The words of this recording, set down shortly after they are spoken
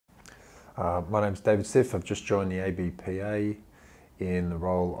My name's David Stiff. I've just joined the ABPA in the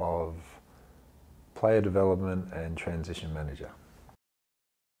role of Player Development and Transition Manager.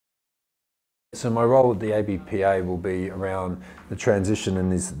 So my role at the ABPA will be around the transition,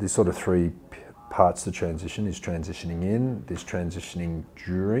 and there's sort of three parts to transition. There's transitioning in, there's transitioning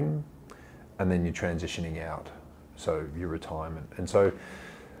during, and then you're transitioning out, so your retirement. And so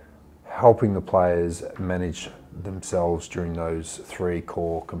helping the players manage themselves during those three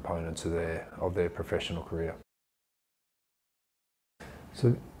core components of their professional career.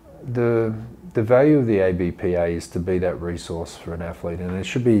 So the value of the ABPA is to be that resource for an athlete, and there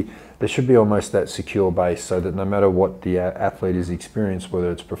should be almost that secure base, so that no matter what the athlete has experienced,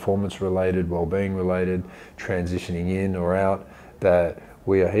 whether it's performance related, well-being related, transitioning in or out, that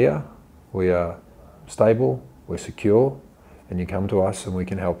we are here, we are stable, we're secure, and you come to us and we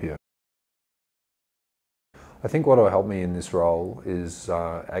can help you. I think what will help me in this role is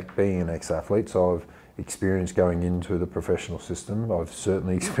being an ex-athlete, so I've experienced going into the professional system. I've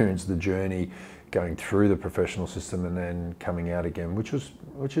certainly experienced the journey going through the professional system and then coming out again, which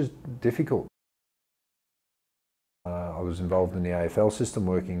is difficult. I was involved in the AFL system,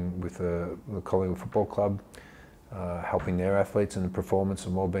 working with the Collingwood Football Club, helping their athletes in performance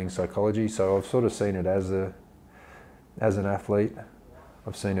and wellbeing psychology. So I've sort of seen it as an athlete.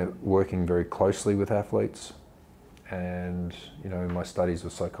 I've seen it working very closely with athletes. And in my studies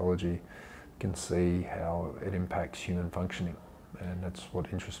of psychology, I can see how it impacts human functioning, and that's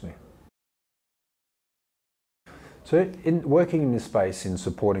what interests me. So in working in this space in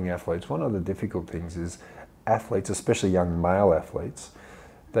supporting athletes, one of the difficult things is athletes, especially young male athletes,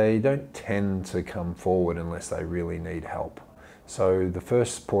 they don't tend to come forward unless they really need help. So the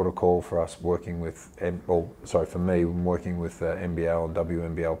first port of call for us working with, for me, working with NBL and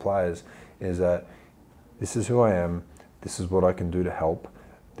WNBL players, is that this is who I am, this is what I can do to help,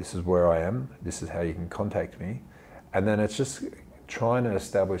 this is where I am, this is how you can contact me. And then it's just trying to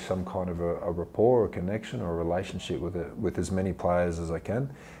establish some kind of a rapport or connection or a relationship with as many players as I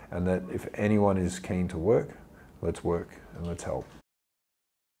can, and that if anyone is keen to work, let's work and let's help.